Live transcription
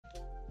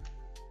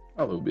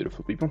Hello,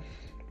 beautiful people.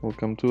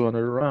 Welcome to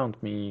another round.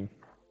 Me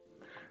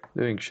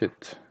doing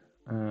shit.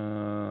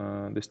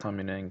 This time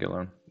in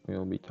Angular.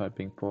 We'll be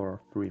typing for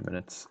 3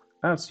 minutes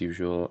as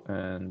usual,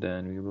 and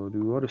then we will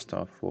do other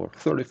stuff for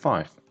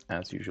 35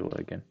 as usual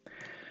again.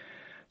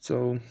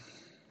 So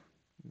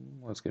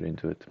let's get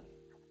into it.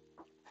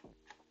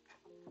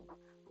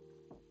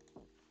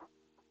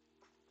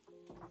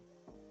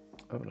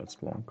 Oh,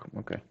 that's long.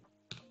 Okay.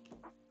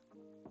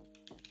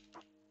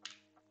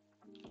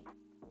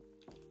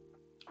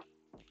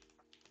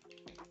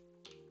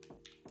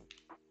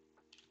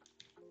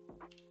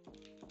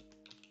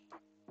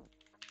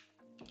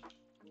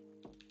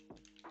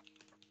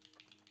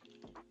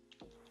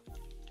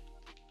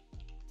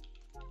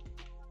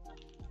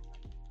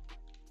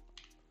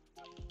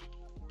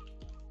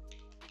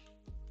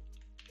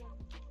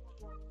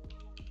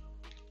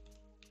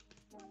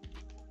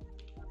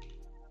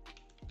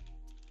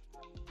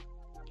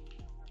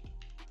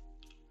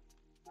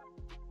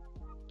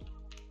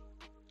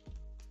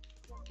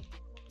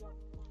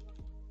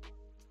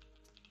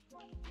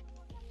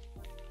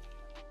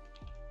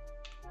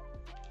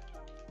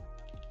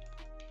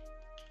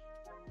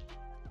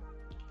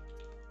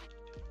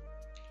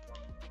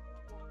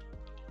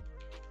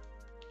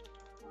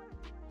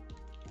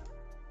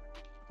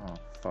 Oh,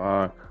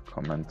 fuck.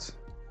 Comments.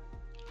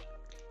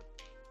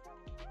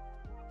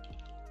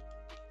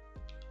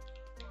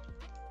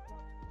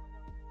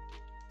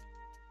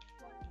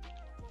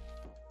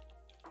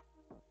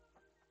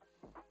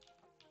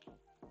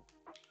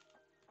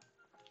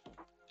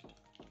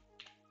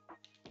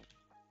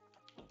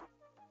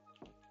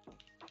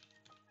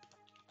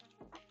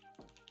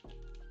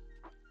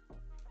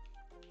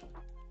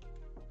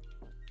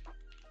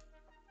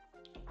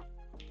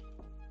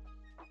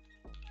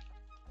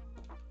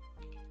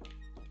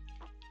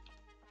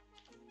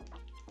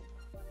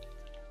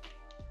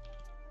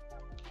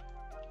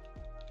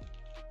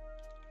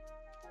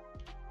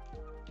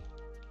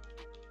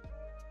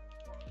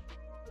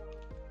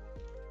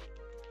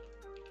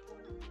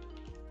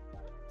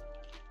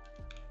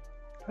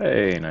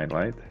 Hey,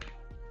 Nightlight.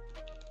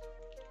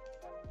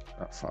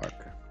 Oh,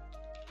 fuck.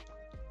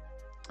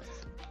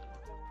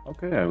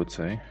 Okay, I would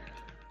say.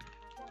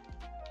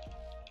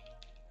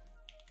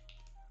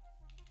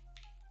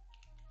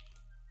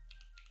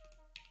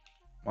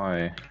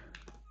 My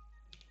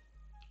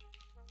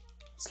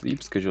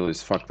sleep schedule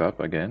is fucked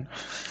up again,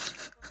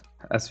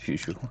 as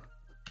usual.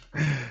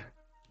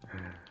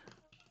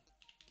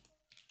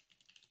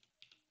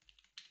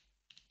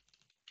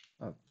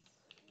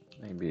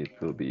 Maybe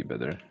it will be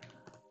better.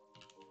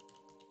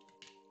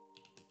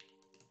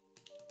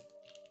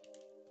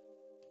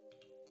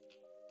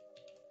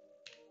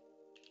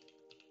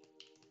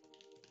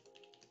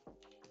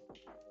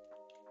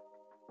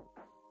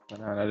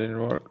 Banana didn't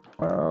work.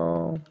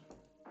 Well,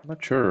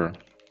 not sure.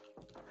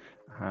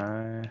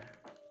 I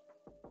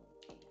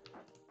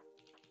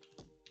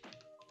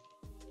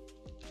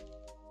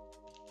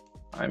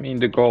mean,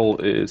 the goal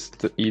is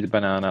to eat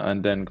banana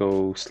and then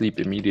go sleep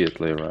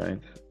immediately,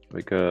 right?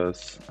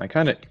 Because I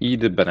kind of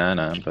eat a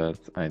banana, but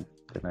then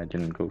I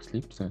didn't go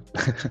sleep, so.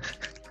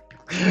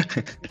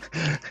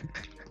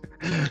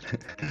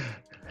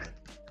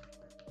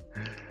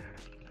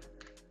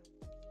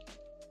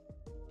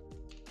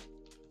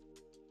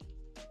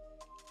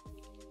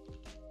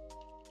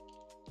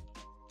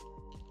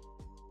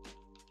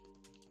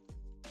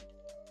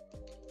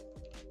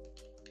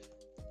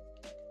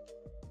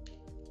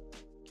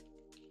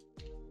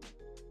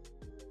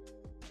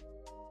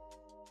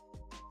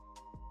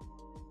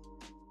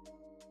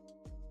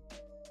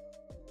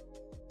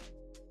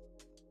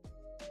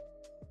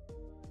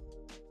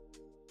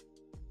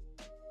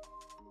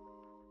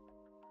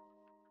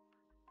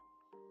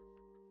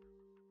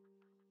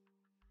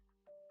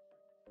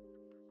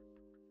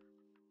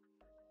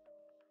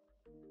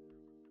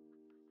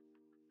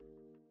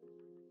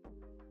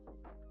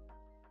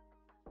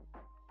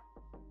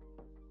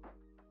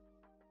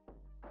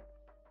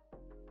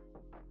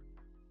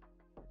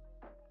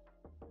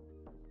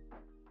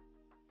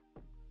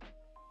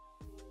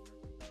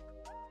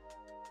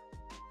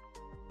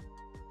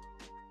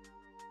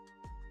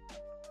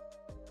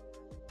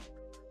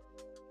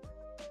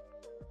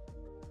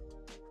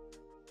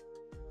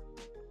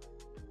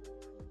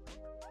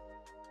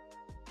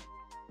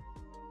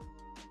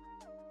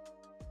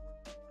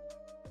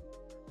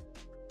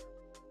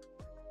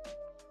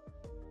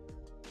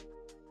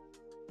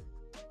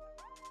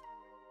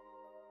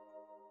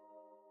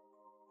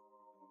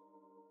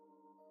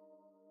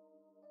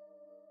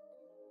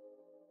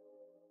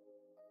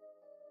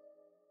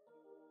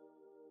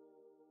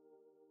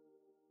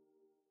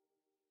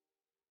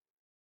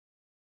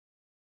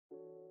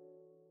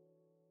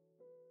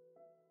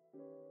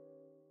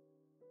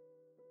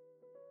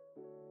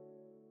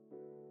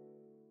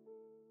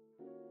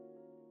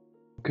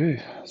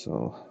 Okay,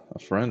 so a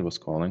friend was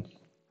calling.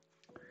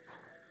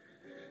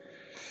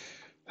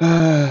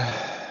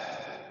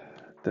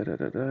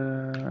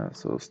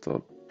 So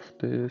stop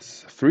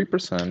this.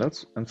 3%,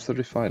 that's and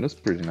 35, that's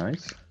pretty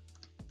nice.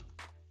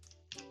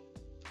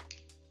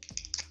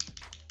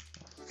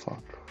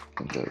 fuck.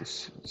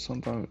 Windows.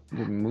 Sometimes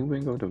the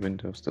moving of the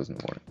windows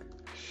doesn't work.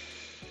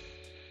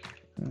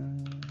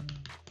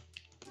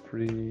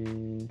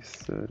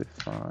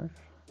 335.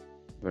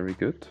 Very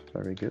good,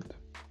 very good.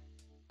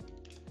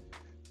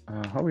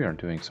 How we are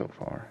doing so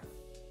far?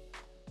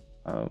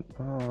 Well,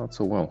 not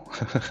so well.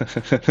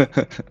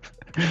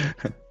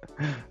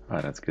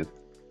 That's good.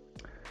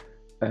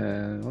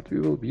 And what we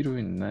will be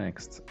doing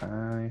next,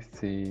 I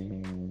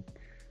think...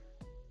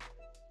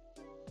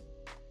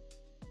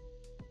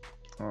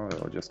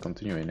 I'll just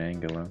continue in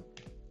Angular.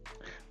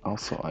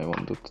 Also, I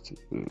wanted to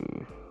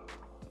the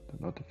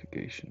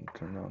notification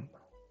turn on.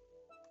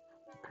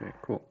 Okay,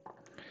 cool.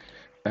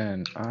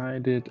 And I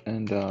did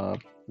end up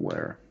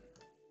where?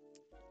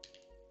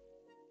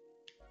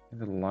 In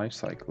the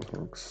lifecycle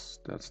hooks.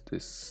 That's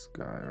this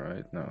guy,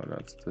 right? No,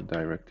 that's the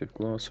directive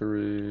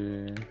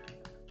glossary.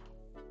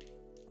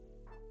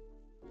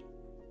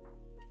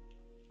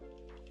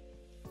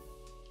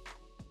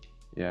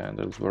 Yeah, and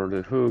those were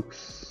the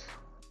hooks,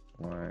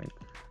 like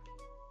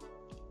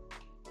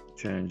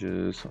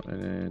changes on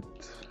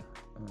it,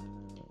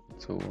 and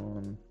so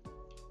on.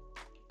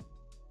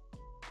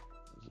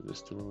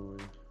 Destroy,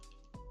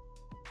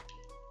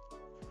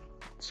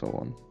 so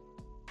on.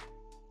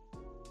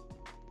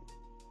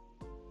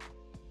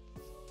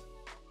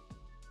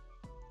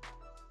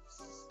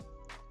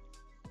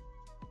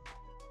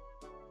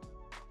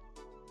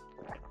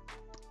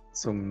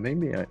 So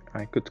maybe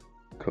I could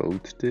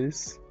code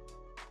this.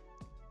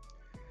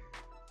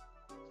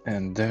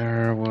 And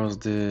there was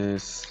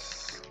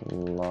this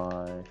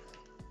live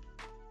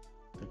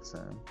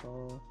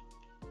example.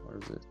 Where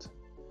is it?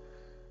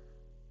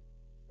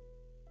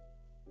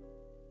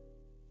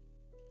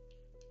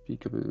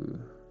 Peekaboo.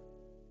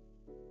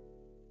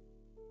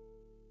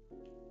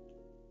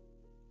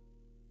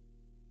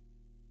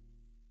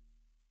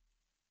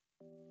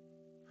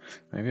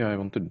 Maybe I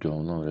want to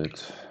download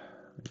it,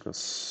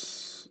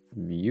 because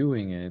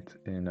viewing it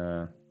in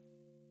a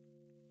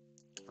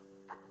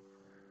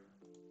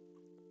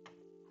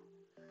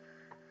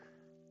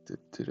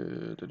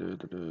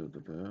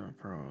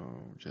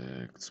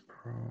projects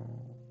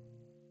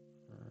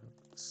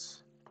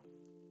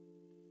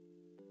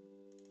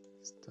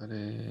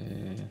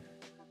study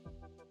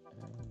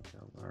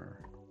Angular.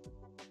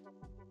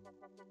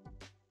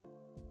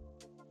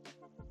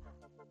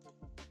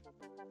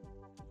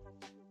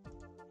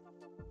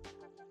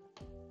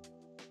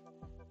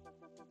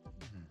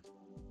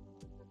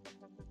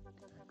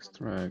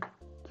 Extract.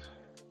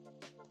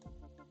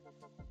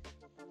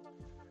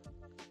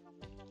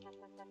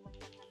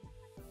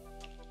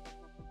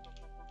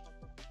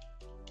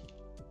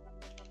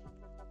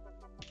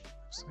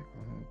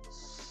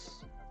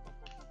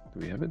 Do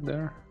we have it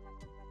there?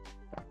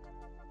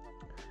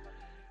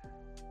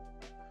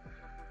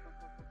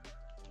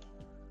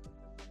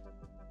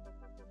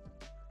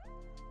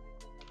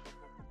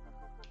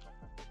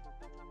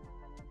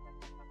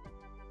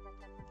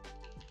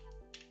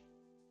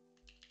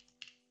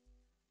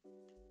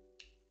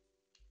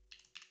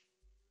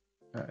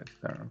 It's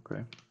there,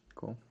 okay,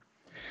 cool.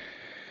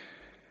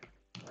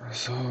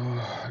 So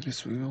I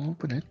guess we will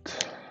open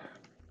it.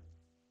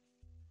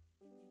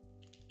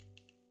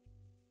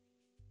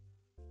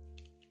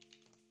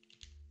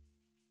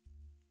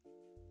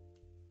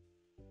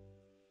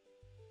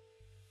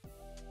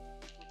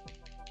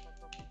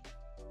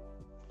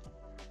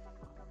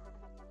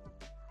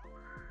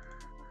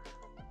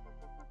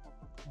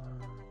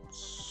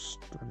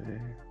 Study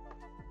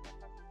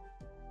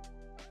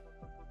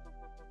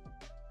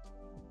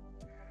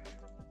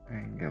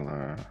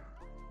Angular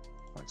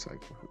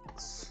lifecycle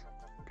hooks.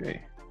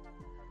 Okay.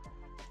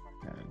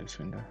 And this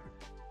window.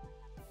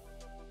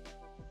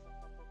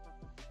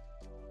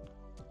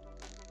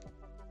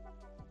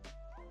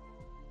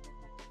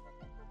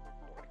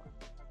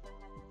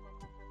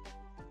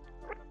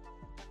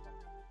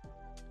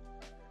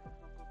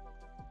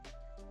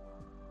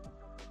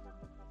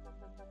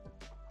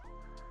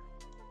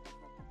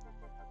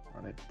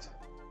 On it.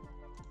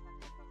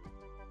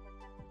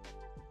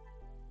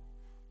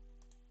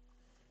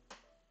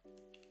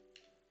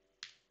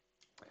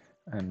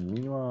 And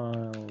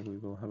meanwhile, we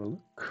will have a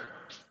look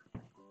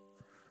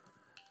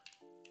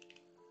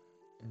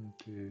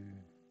into...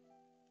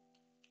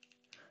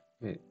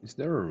 Wait, is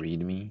there a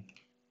README?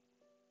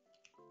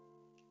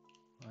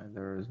 Why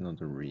there is not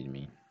a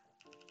README?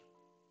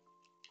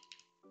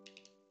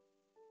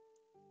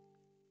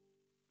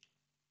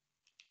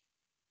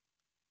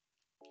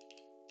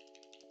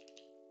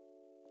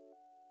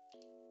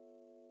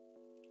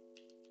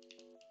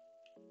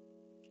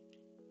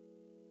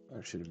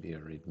 There should be a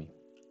README,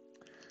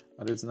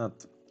 but it's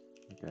not.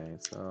 Okay,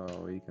 so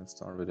we can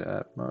start with the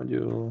app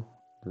module.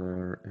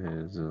 There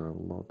is a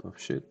lot of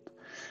shit.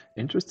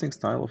 Interesting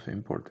style of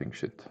importing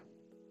shit.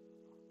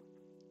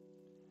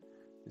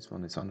 This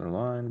one is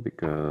underlined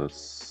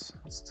because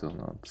it's still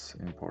not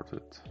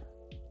imported.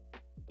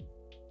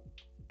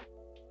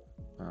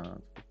 We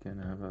can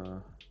have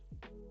a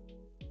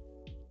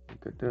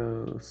look at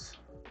those.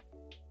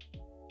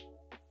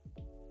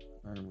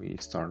 And we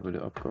start with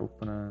the up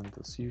component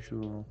as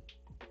usual.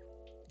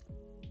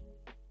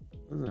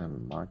 Doesn't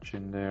have much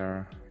in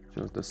there,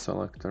 just the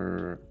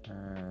selector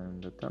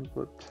and the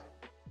template.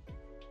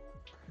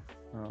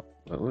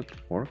 Will it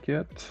work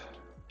yet?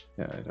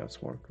 Yeah, it does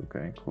work.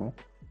 Okay, cool.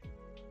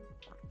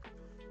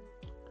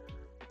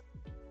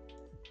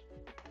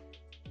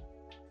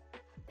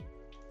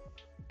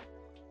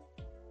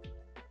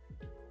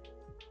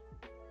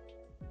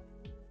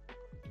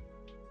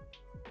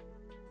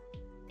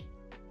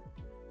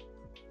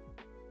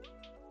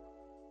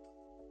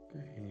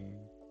 Okay.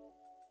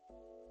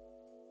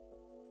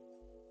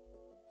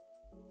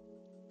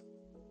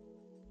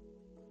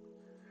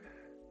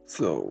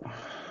 So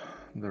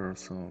there are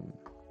some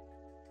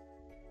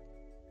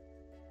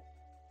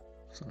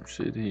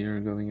shit here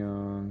going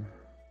on.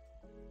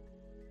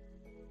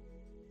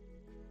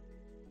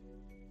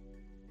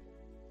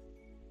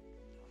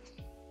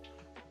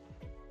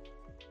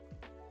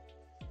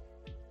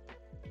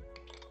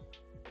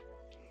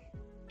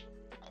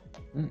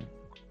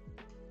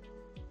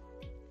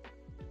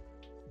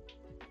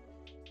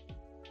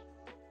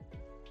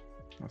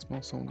 That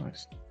smells so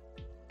nice.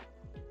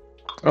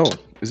 Oh,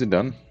 is it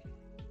done?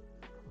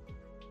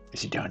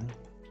 Is it done?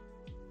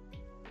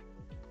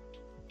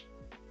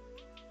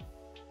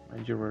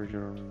 Major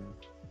version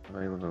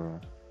available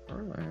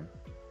early.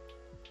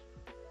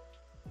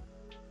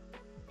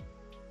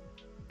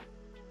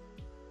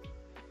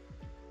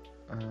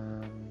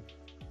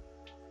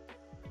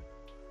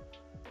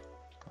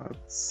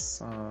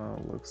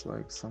 That looks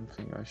like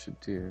something I should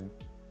do.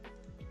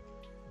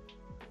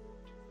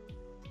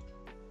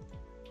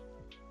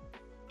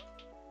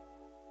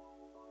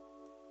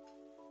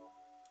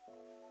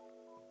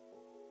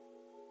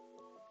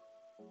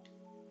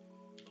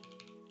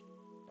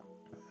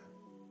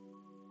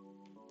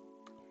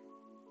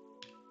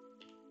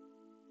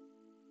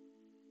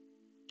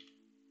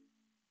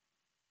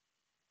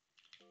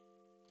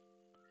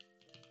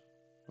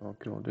 I'll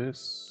kill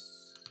this,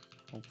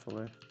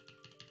 hopefully.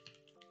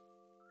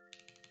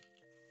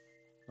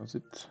 Does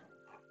it?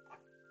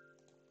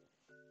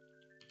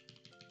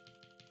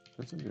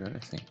 Doesn't do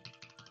anything.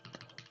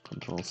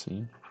 Control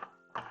C.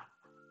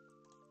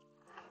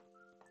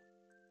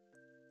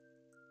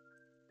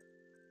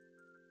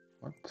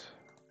 What?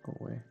 Go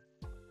away.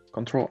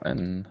 Control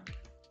N.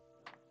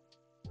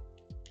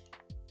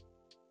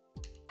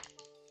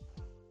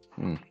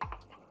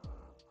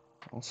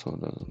 Also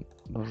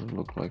doesn't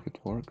look like it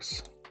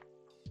works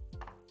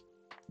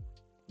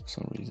for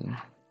some reason.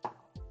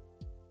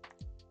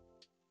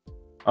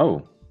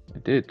 Oh,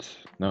 it did.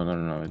 No,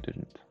 it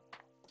didn't.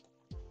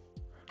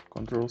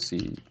 Control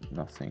C,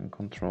 nothing.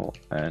 Control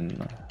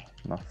N,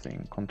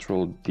 nothing.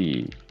 Control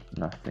D,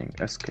 nothing.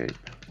 Escape,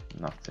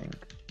 nothing.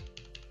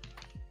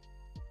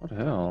 What the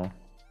hell?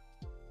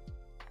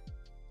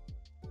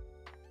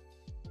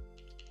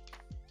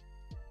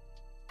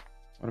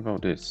 What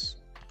about this?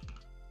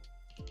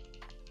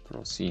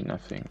 Control C,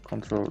 nothing.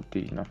 Control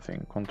D,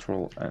 nothing.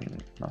 Control N,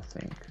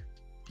 nothing.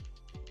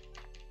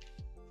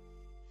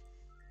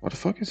 What the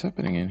fuck is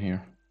happening in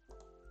here?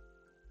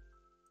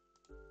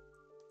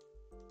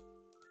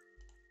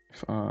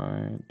 If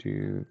I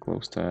do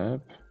close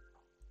tab,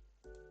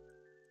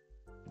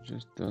 it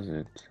just does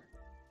it.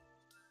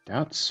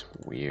 That's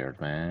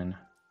weird, man.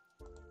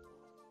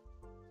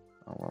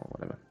 Oh well,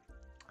 whatever.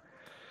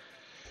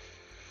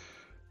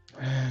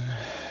 And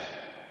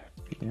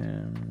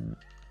pm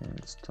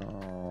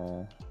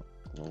install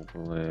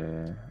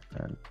globally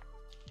and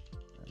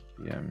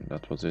pm.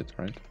 That was it,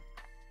 right?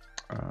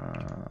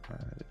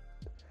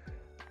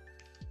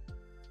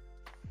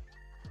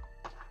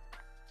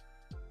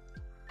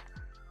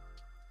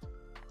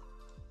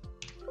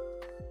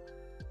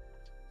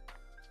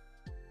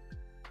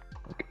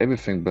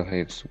 Everything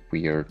behaves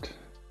weird.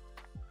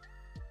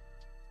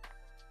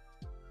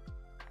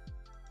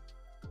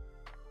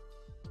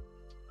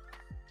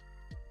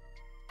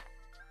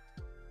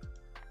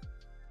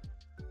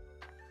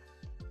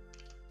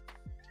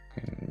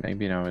 Okay,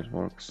 maybe now it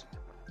works.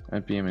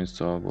 npm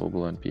install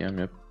global npm,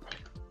 yep.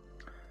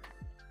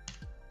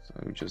 So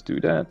we just do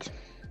that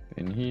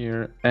in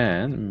here,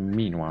 and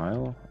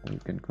meanwhile we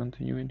can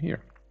continue in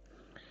here.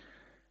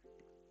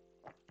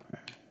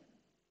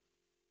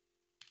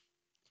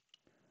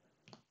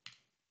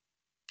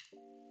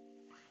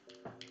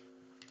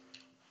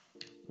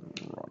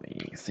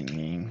 Running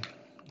thingy.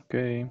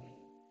 Okay.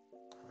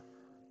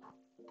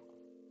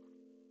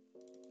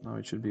 Now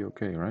it should be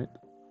okay, right?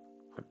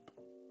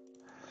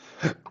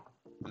 Yep.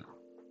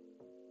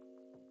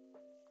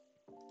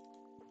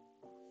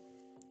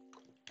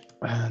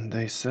 And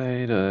they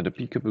say that the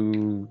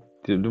Peekaboo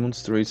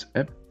demonstrates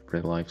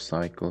every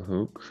lifecycle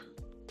hook.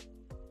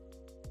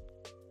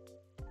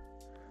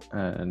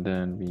 And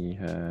then we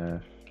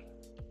have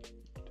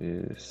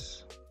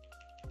this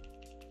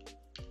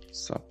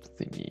sub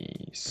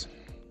thingies.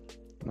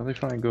 But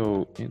if I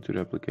go into the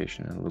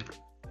application and look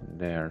in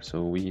there,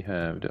 so we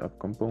have the app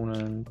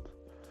component,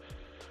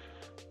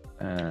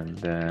 and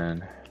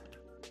then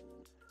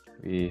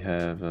we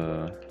have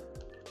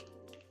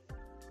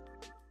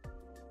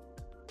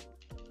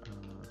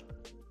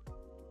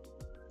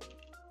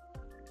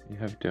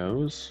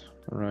those,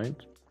 right?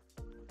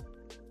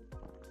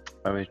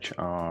 which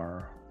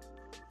are,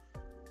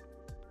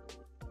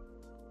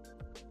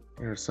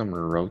 here's some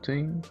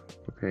routing.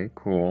 Okay,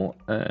 cool.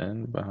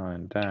 And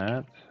behind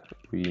that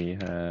we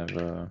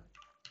have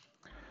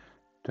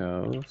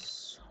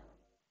those,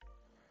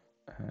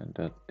 and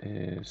that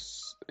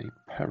is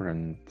a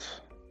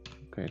parent.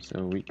 Okay,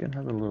 so we can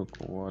have a look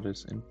what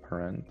is in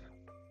parent.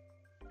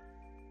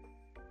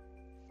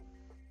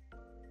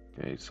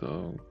 Okay,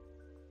 so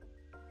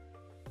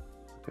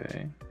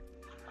okay.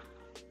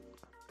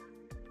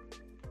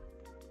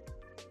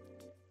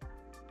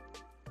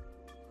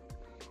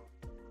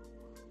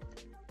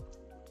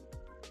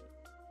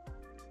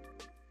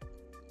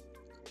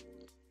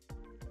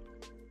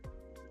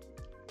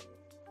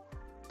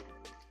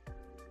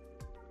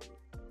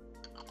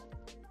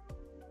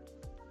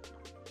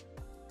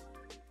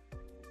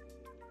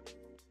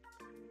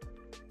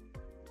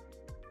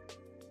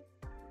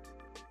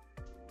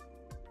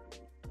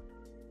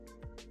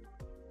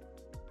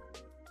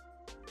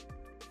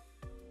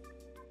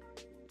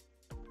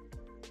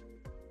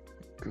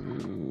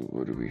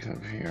 What do we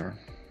have here?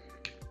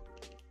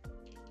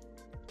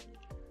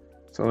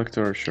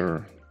 Selector,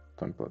 sure.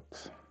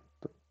 Template.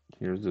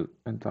 Here's the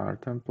entire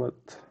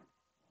template.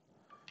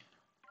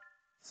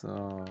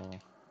 So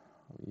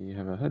we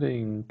have a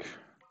heading,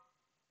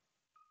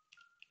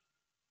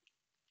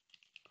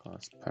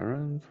 class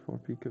parent for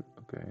pickup.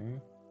 Okay.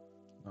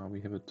 Now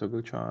we have a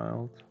toggle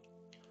child.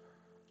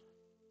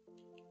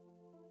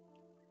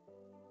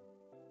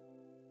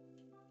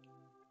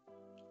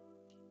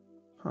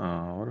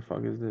 Huh, what the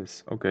fuck is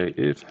this? Okay,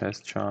 if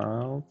has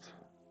child,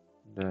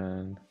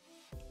 then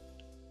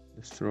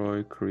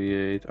destroy,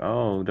 create.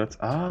 Oh, that's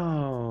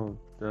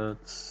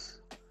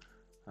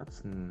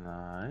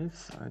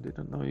nice. I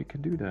didn't know you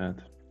can do that.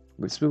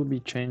 This will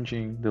be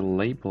changing the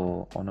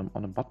label on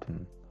a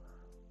button.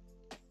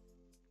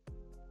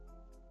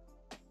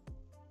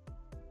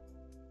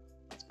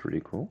 That's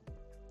pretty cool.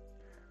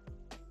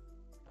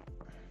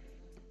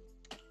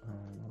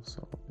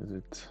 Also, is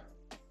it?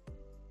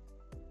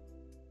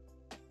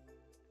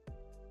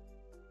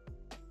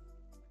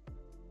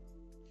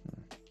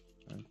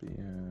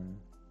 NPM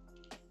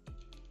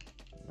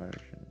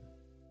version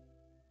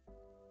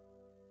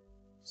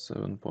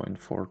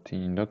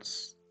 7.14.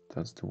 That's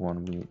the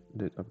one we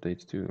did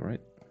updates to,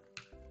 right?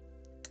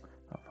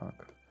 Oh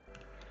fuck.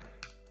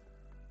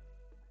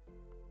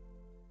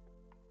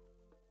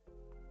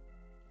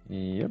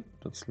 Yep,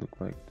 let's look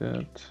like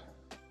that.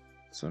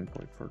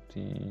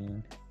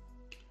 7.14.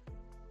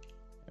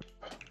 Yep.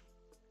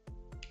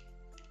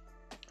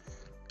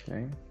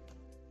 Okay.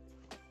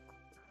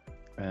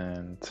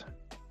 And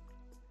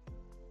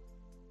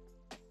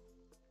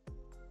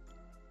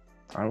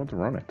I want to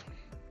run it.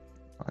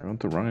 I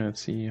want to run it and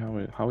see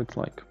how it's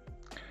like.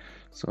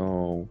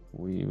 So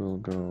we will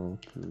go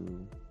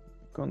to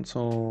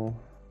console,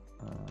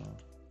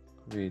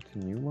 create a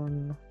new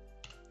one,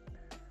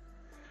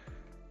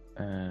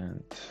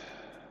 and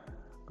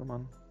come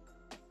on.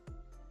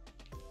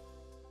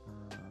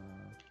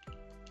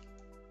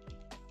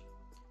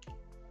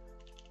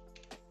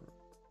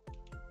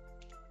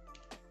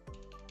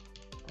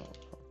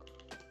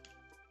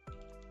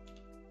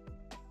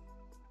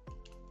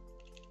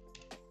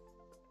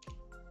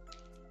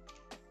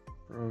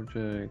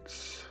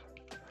 Projects,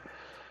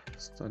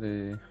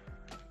 study,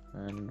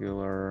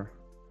 Angular,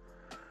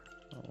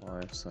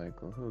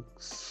 lifecycle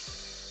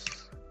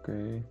hooks,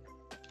 okay,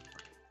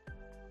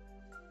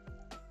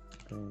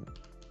 ng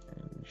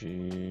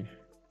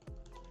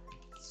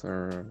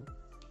serve,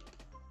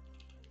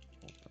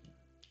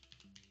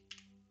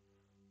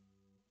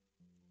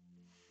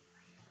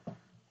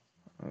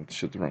 it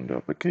should run the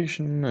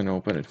application and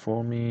open it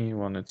for me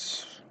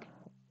once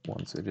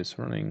it is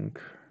running.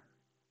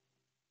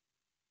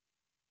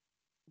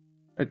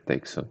 It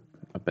takes a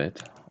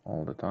bit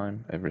all the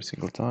time, every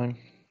single time.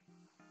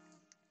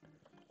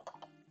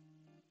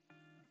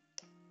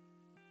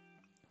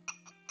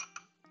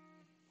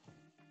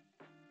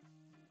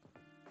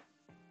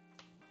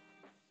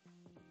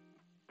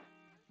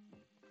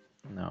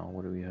 Now,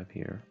 what do we have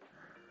here?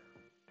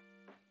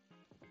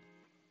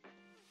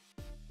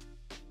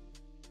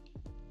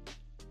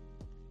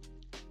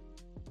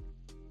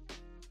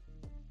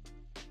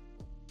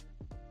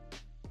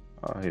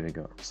 Here we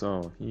go.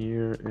 So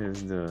here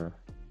is the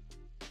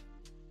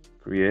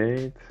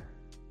create.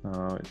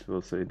 Now it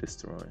will say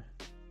destroy.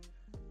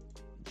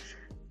 It's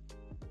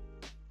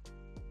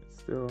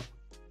still.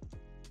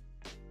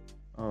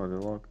 Oh, the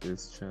lock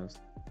is just.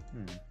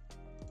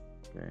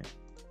 Okay.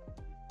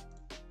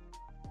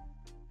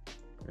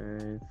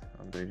 Create.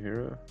 Update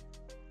hero.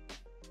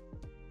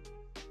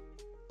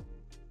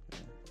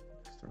 Okay.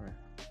 Destroy.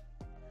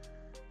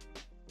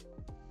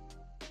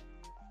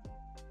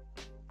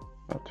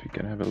 But we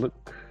can have a look.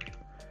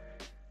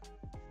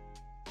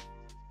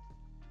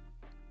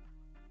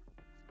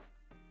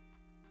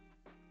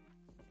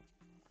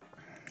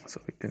 So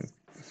we can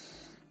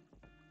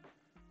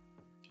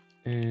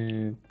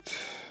it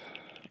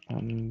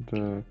on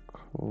the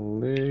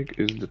click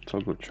is the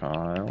toggle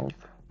child,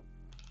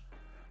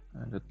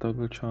 and the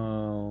toggle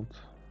child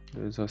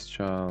is as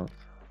child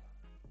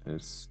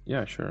is,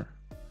 yeah, sure.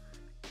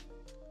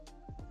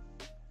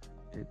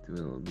 It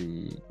will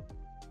be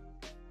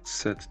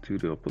set to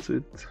the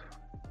opposite.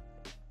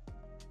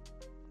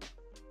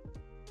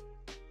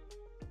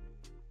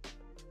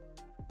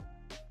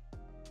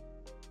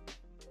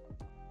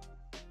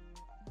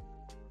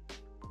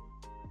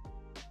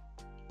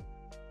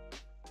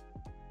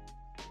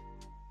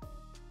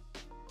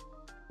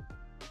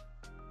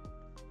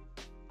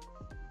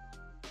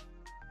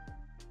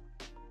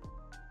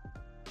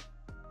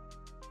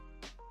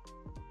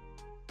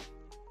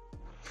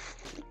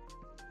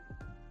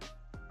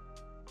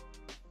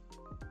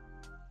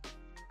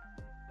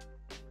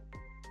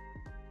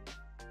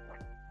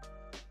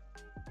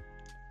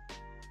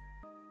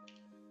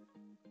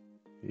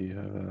 We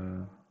have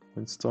a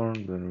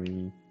windstorm, then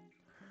we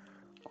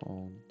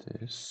call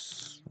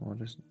this,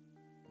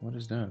 what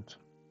is that?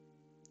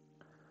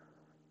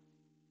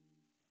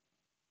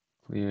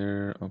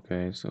 Clear,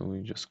 okay, so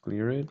we just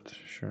clear it,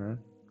 sure.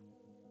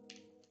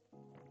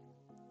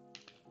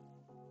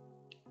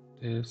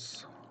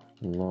 This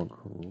log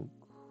hook,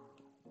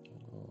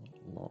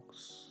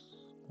 logs,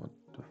 what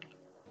the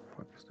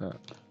fuck is that?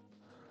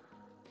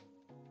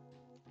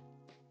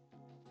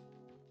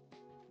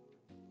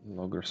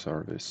 Logger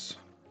service.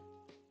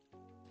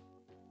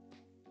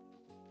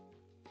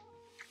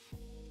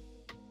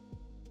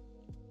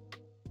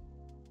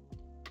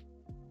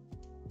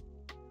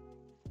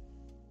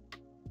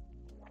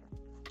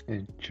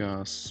 It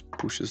just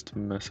pushes the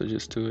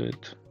messages to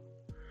it.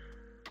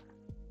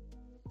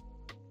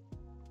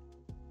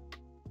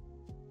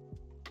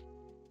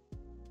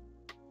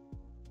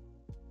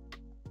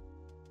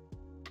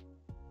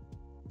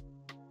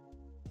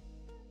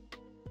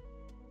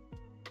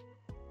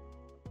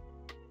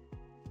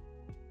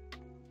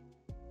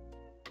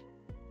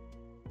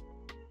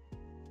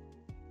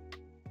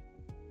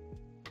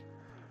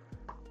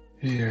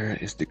 Here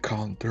is the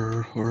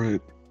counter for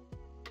it.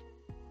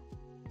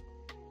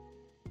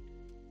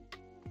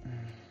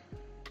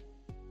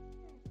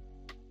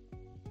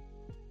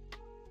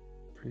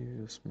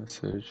 Previous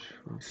message,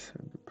 we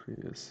sent the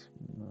previous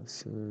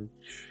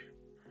message.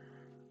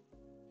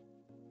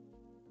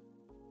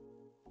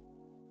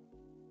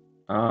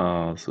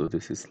 Ah, so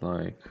this is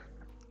like,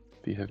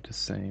 we have the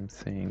same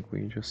thing,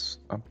 we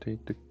just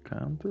update the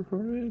counter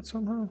for it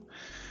somehow.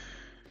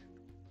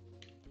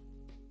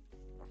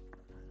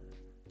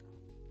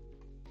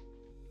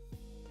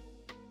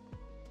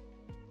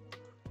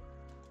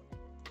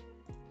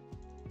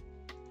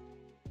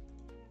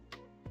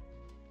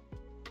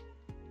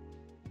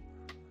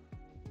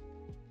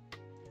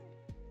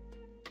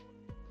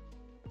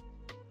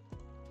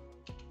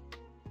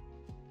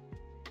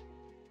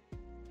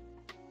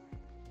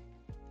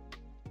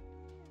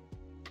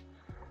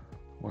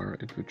 Where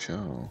it would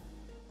show.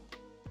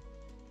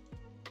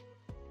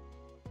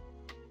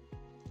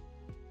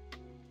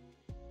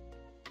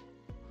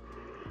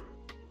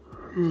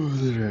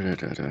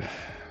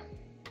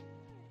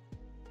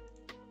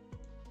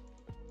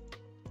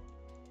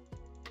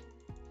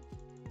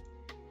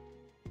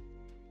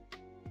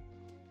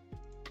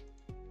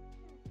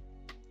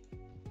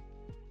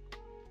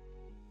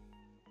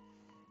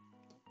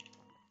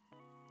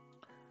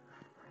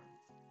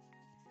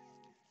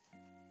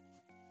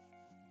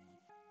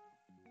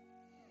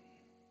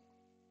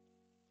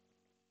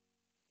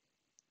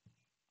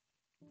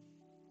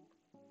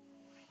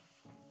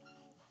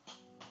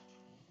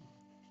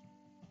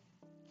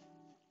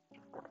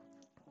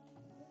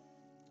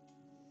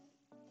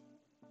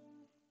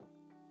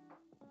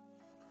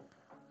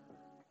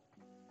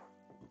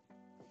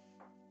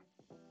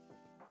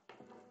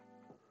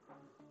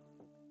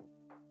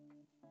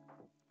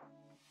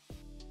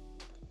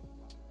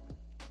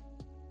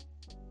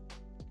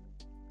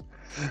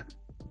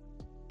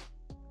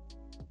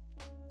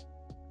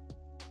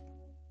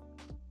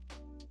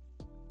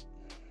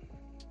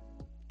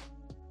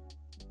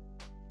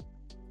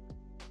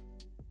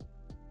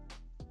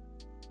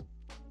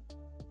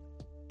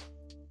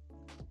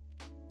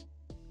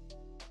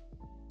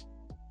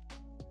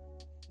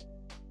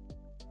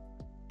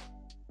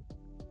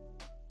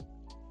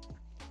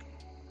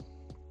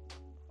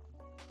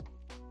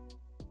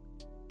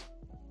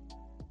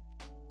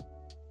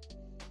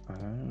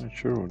 I'm not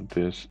sure what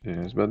this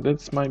is, but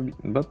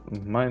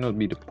might not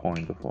be the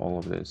point of all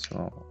of this.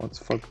 So let's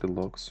fuck the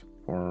logs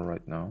for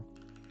right now.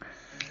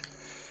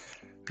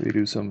 We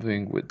do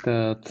something with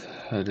that.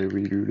 How do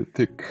we do the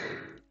tick?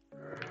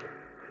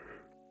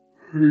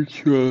 We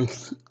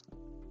just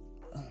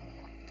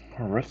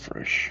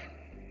refresh.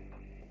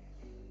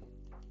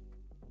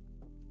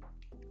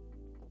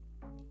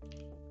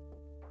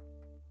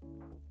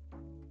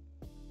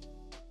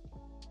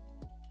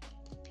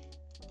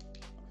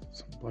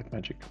 Some black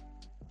magic.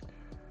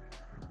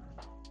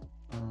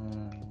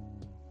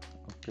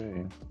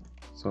 Okay,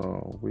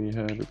 so we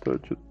have the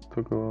touch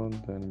toggle,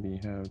 then we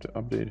have the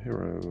update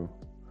hero.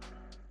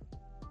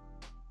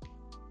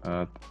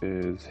 That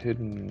is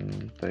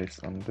hidden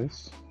based on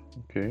this.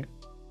 Okay.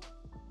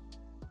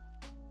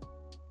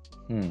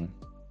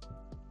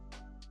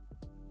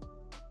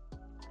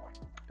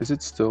 Is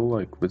it still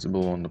like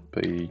visible on the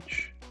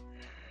page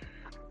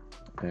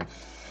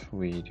if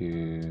we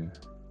do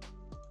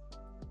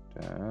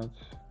that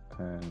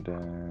and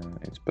then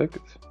inspect?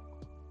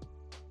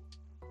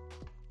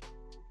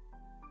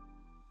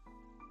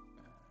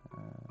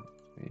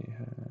 We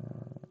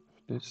have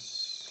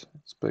this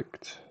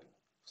inspect,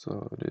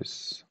 so it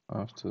is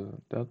after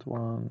that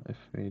one. If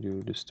we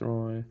do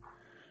destroy,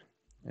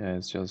 yeah,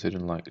 it's just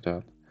hidden like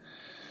that.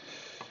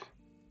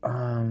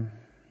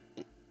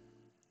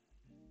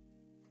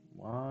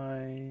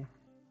 Why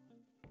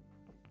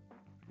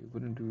you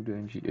wouldn't do the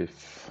ngIf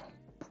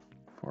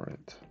for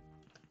it?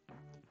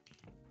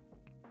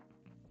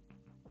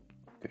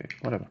 Okay,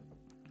 whatever.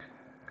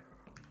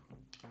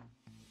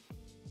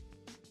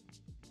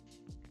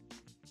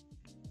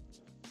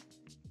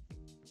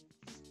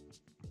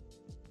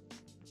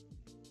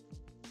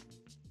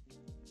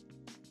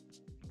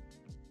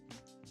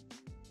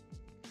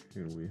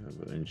 Here we have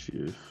an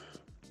ngIf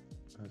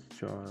as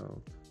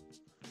child.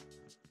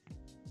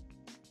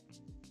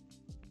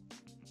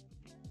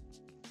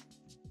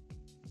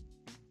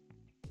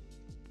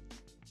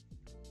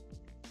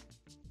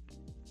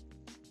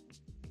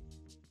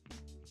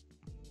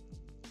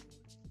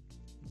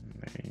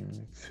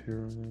 Name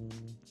serial.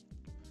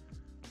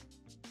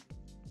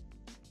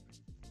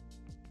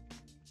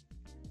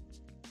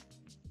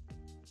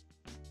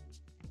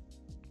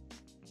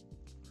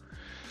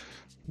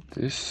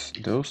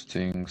 Those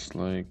things,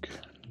 like,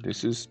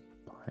 this is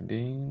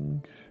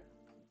binding,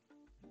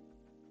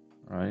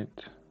 right?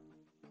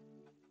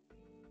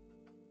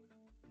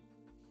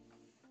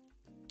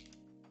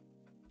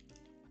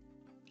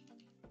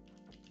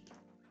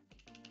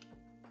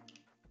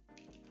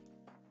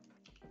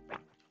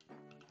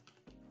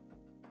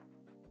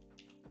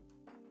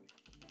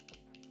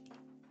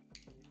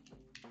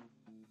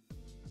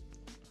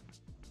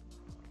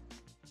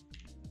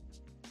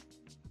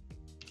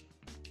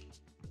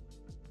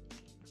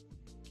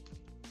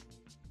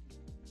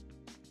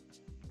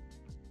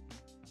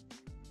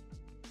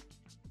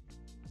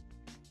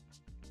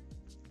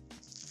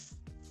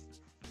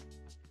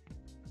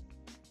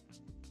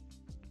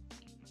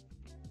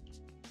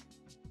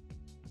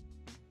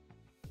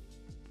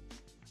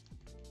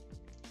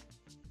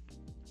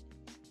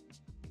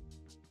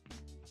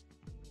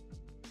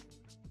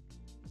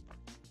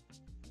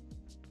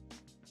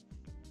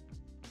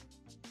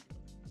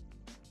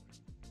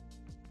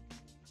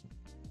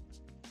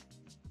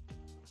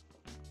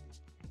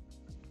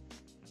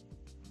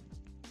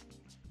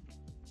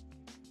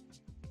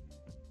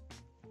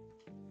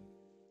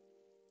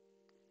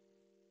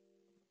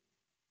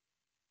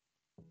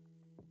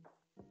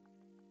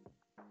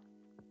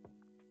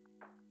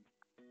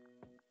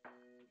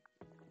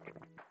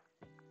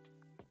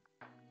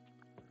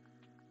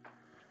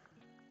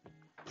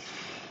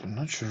 I'm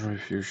not sure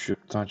if you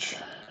should touch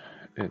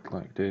it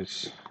like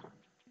this.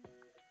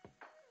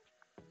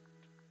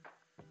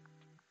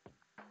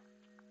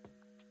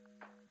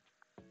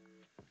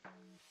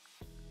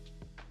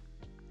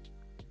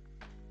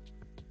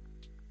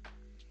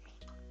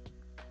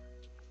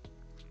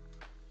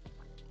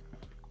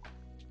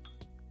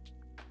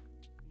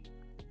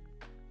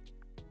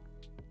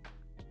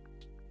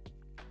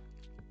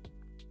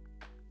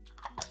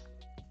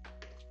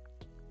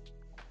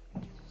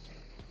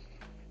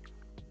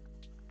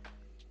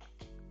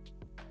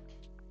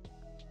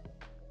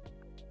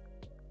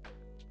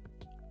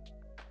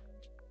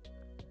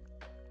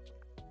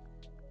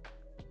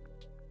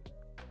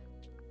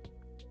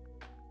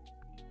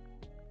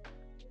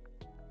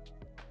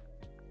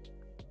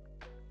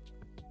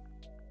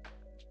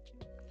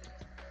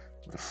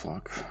 What the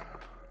fuck?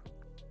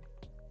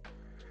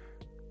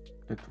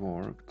 It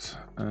worked,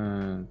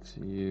 and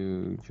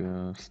you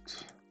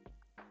just...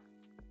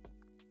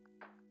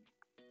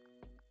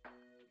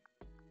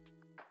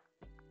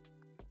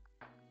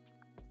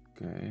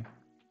 Okay.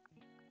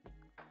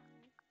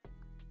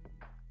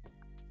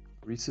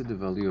 Reset the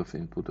value of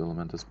input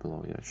element as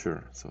below. Yeah,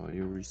 sure. So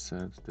you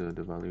reset the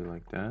value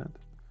like that.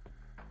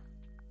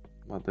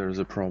 But there's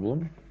a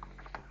problem.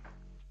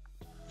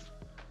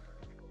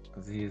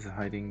 Because he is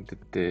hiding the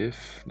div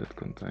that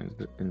contains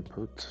the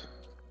input.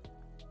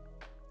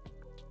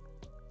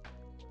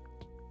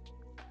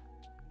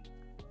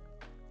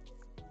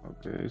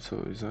 Okay,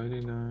 so he's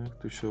hiding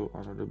that to show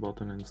another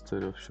button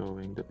instead of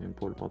showing the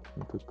import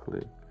button to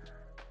click.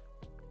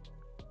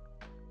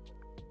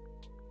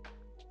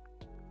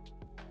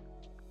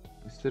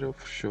 Instead of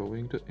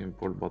showing the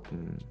import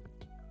button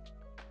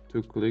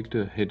to click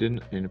the hidden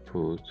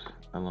input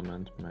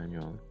element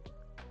manually.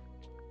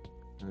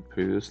 And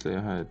previously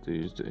I had to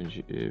use the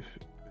ngIf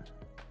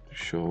to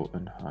show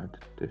and hide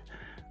the div.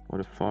 What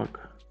the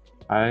fuck?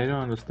 I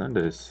don't understand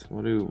this.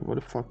 What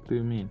the fuck do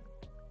you mean?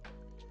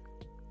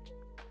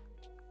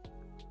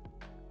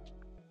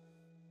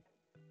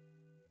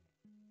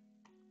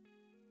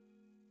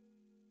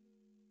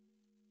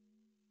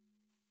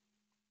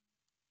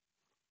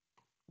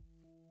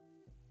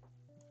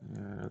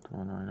 Yeah, that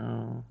one I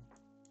know.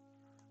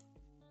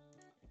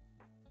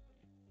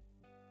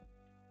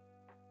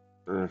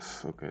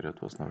 Okay,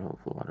 that was not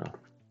helpful at all.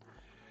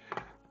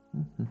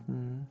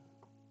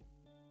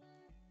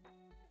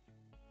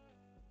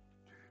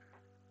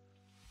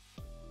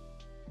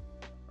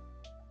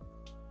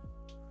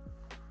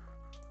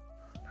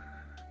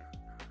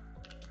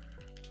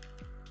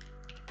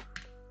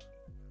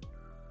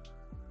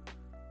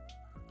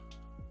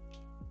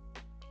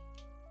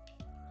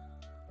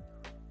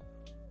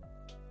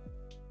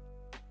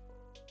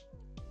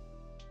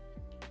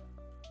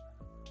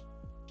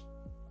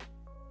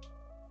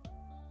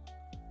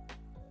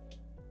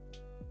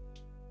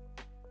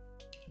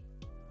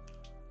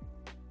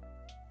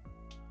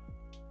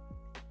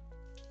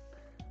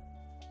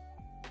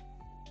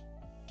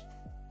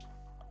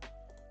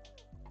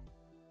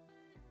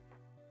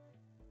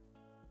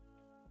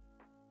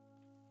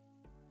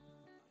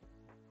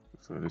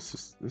 So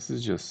this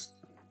is just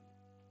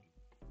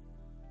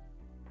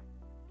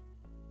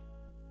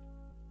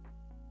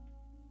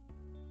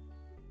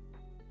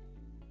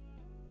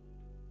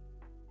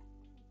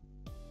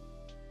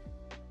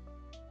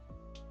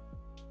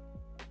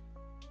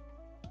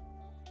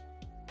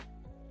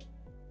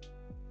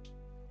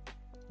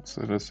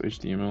so that's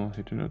HTML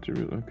hidden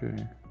attribute.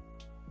 Okay.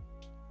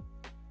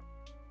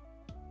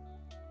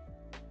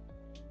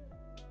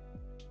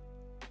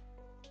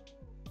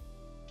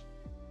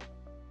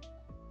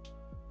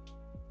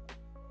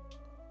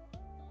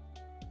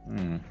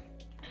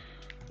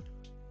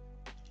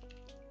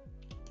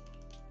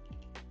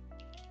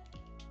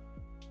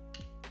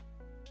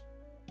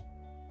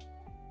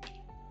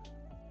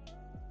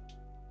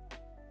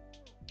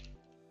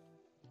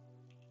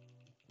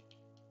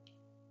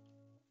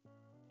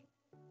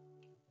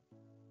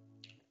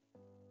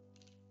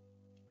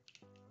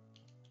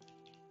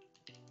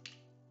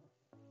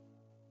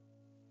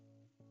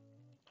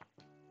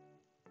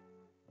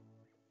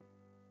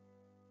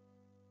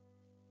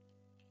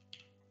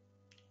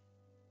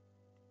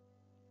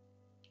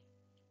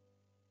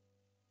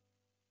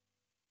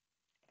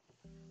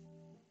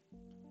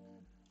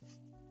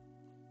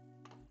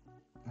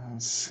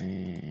 Let's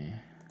see.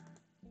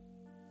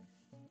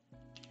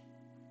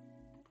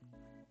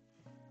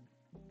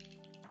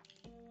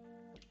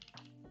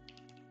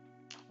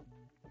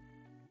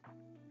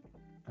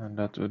 And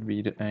that would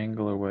be the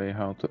Angular way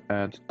how to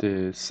add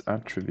this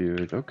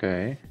attribute.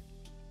 Okay.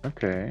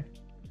 Okay.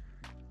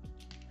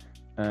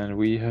 And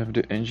we have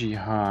the ng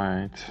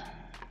height.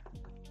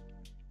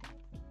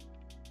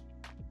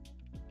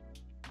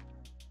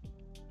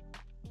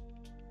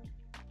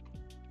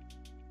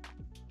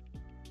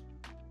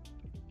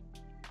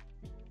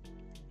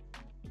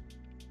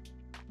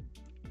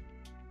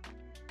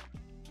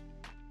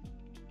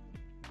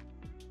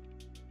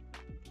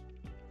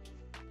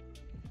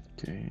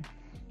 Okay.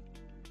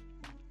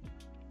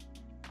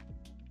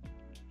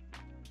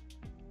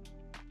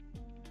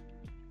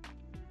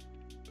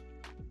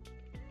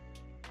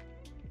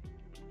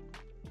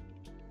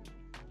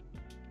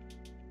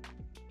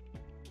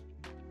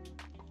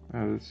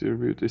 The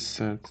attribute is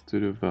set to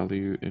the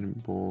value in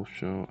bool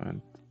show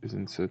and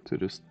isn't set to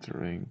the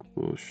string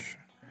push.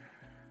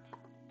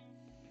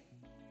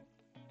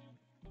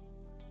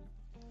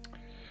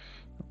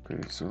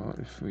 Okay, so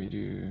if we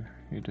do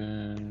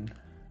hidden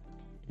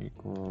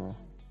equal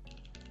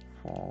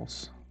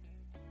false.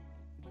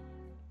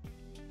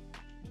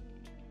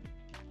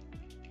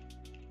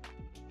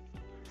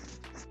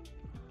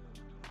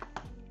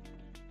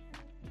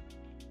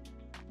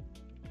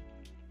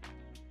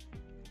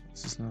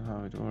 This is not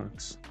how it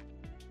works.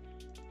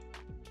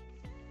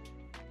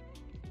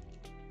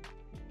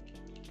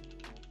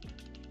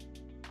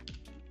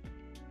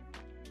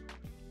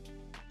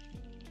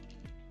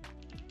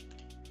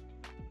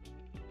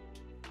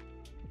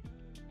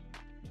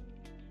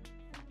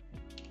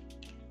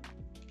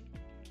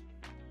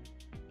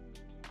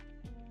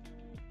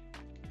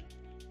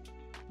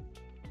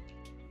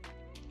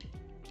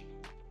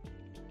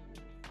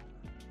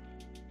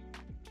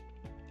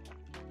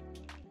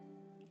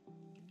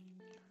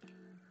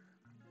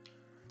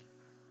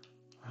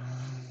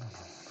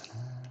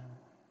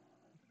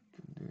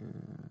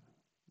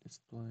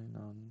 Display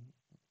none.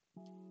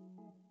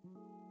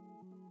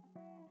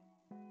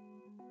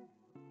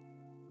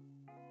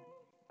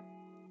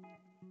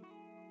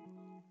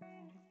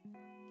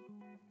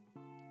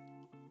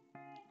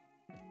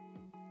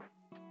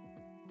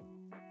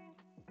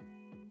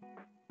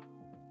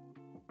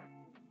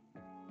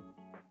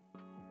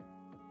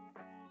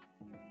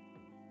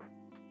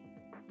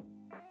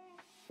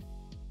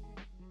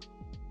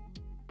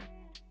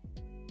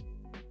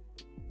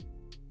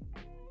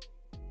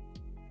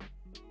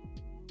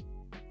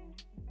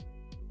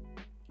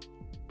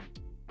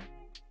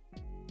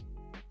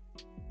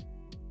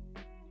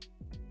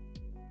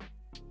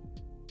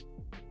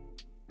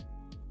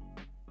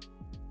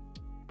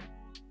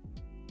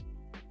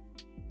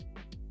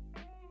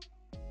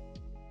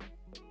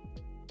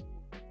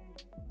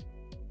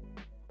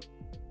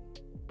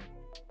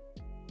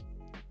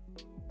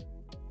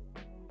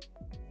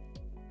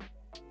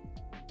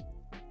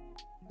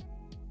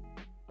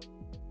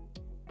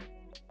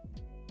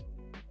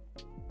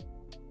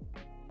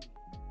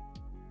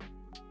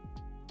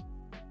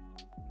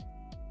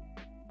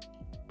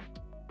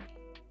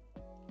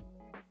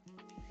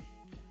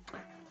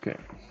 Okay.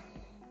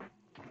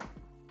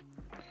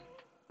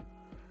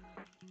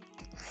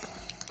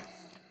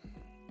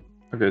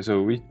 Okay,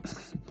 so we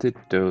did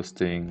those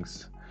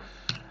things.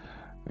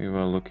 We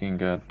were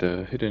looking at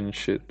the hidden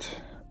shit,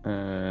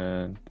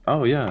 and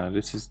oh yeah,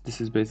 this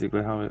is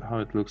basically how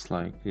it looks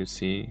like. You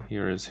see,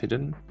 here is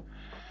hidden,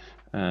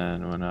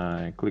 and when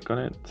I click on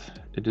it,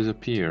 it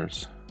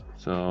disappears.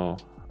 So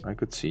I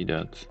could see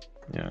that.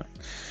 Yeah,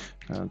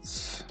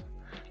 that's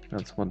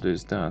what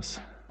this does.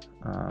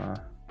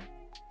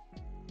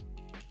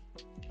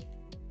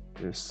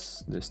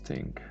 This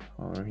thing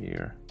over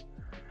here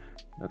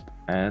that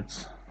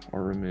adds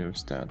or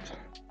removes that.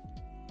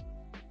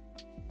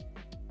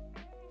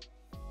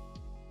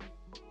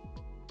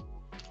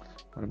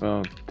 What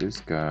about this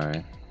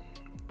guy?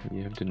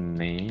 You have the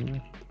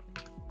name.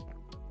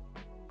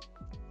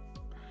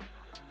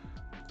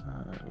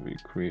 We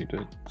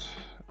created.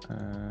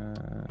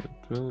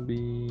 It will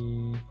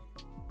be.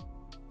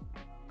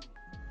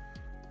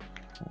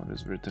 What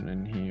is written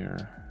in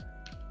here?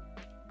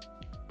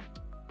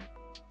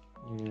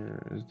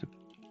 Here is the.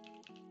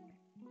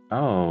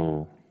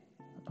 Oh,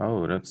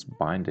 that's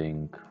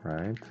binding,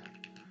 right?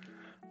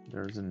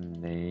 There's a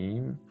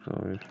name. So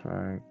if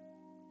I,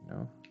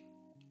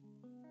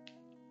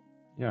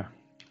 yeah,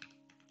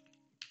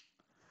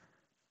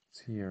 it's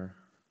here.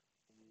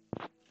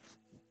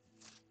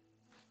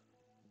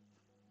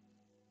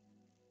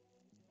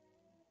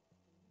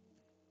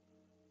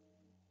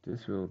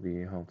 This will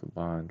be how to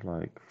bind,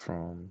 like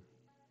from.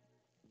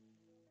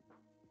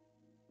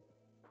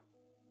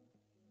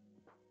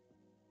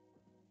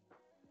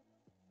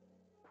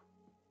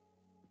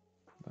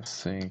 The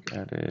sync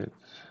edit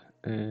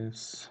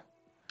is.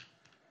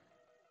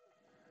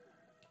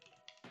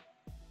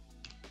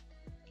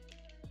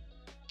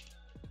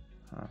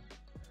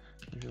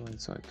 Visual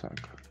Insight tag.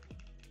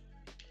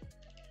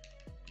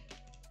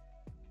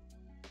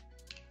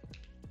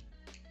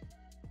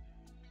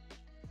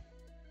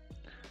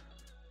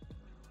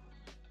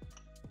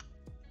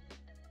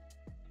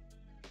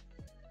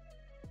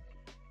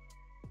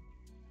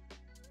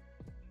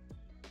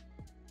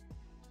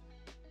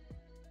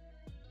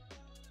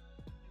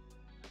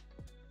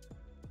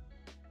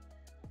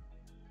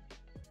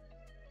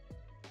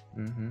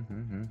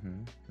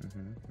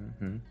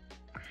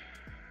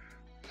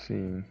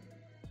 See.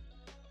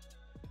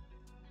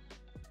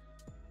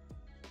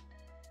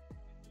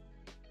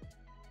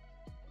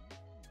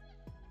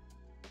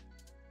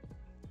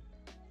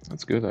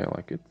 That's good, I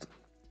like it.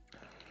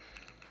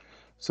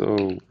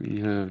 So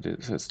we have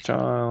this as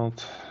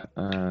child,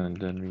 and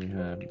then we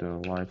have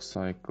the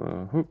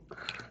lifecycle hook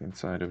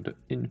inside of the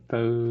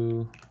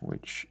info,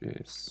 which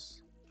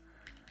is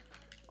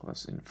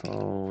class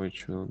info,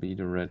 which will be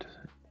the red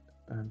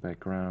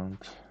background.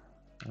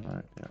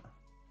 Alright, yeah.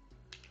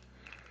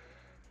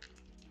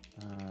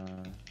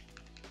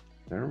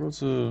 There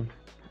was a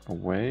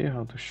way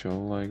how to show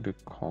like the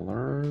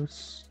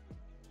colors.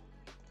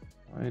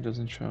 Why it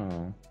doesn't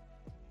show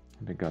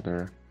the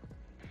gutter?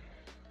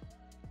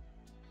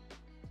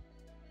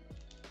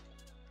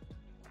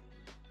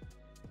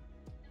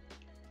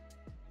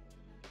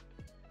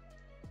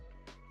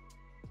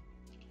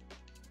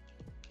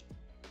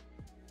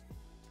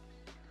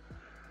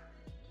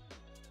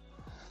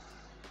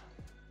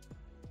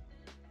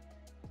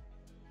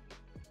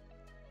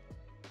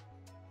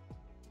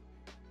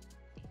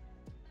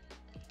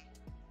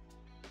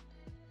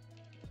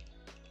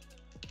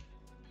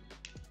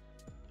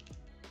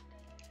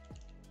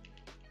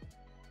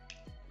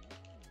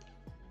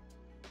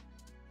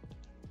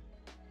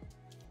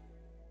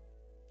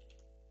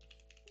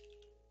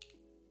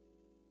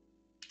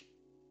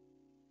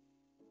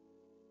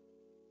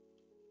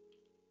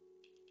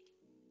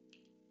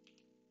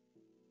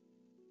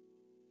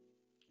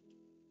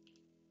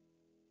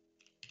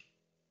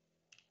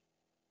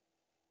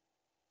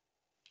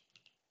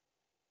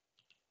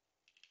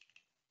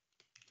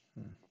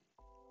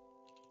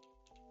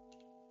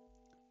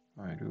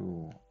 I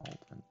do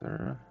Alt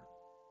Enter.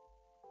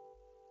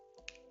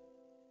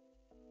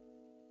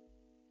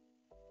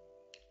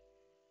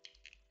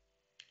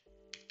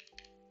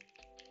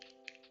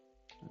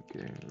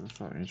 Okay,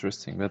 those are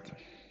interesting, but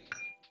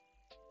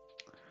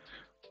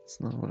it's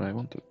not what I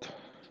wanted.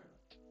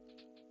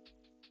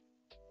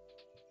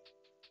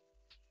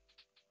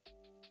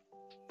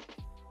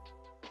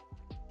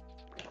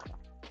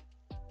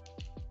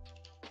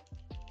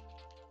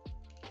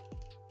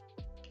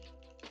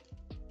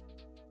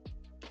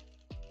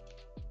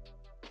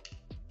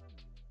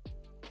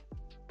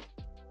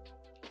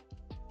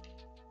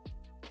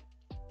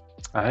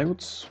 I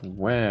would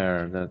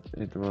swear that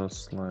it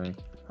was like,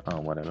 oh,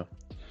 whatever,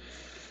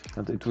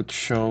 that it would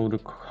show the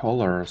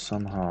color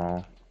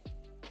somehow.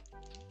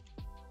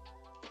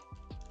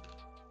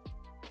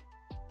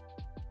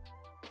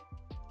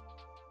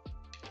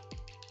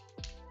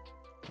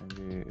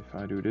 Maybe if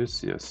I do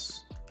this,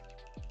 yes.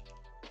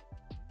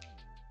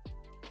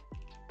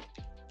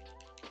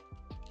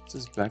 Is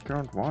this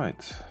background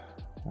white?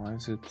 Why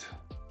is it?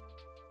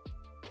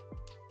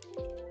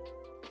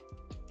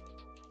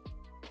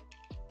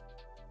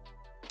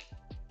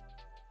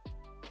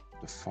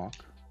 The fuck?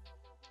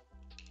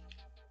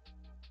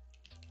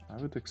 I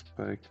would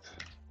expect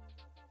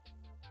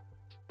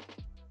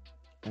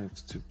it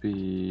to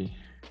be...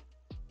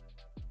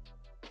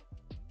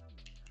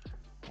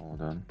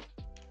 Hold on.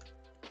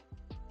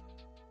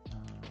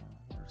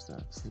 Where's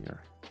that? It's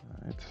here.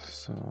 Right,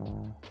 so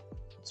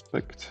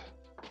inspect.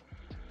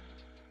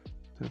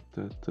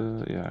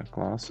 Yeah,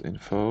 class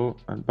info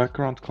and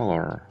background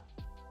color.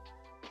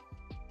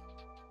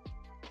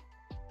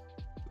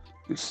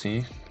 You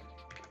see?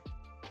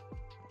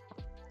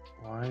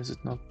 Why is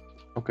it not?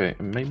 Okay,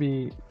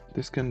 maybe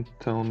this can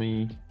tell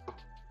me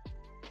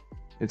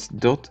it's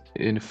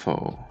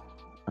 .info.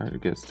 I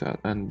guess that,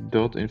 and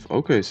 .info.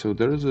 Okay, so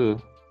there's a,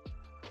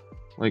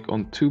 like,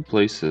 on 2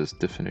 places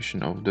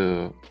definition of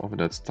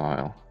that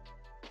style.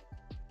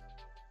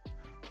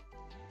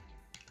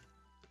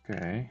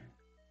 Okay,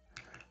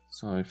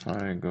 so if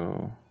I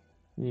go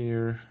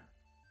here,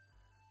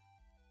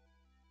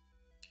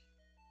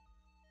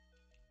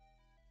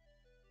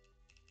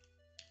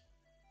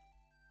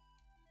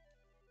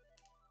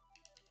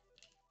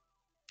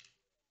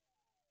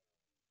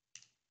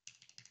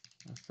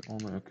 that's the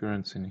only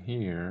occurrence in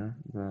here,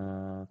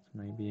 but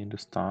maybe in the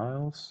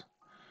styles.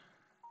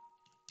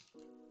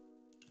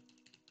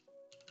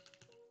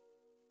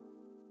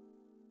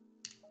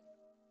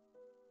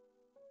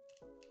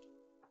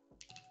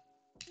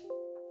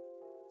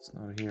 It's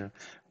not here.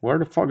 Where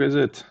the fuck is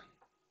it?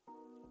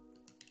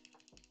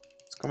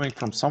 It's coming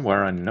from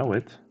somewhere, I know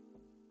it.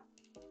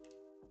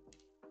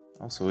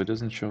 Also, it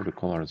doesn't show the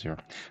colors here.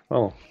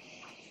 Well,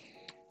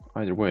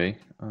 either way,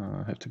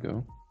 I have to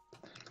go.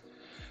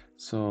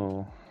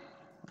 So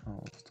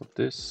I'll stop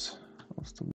this. I'll stop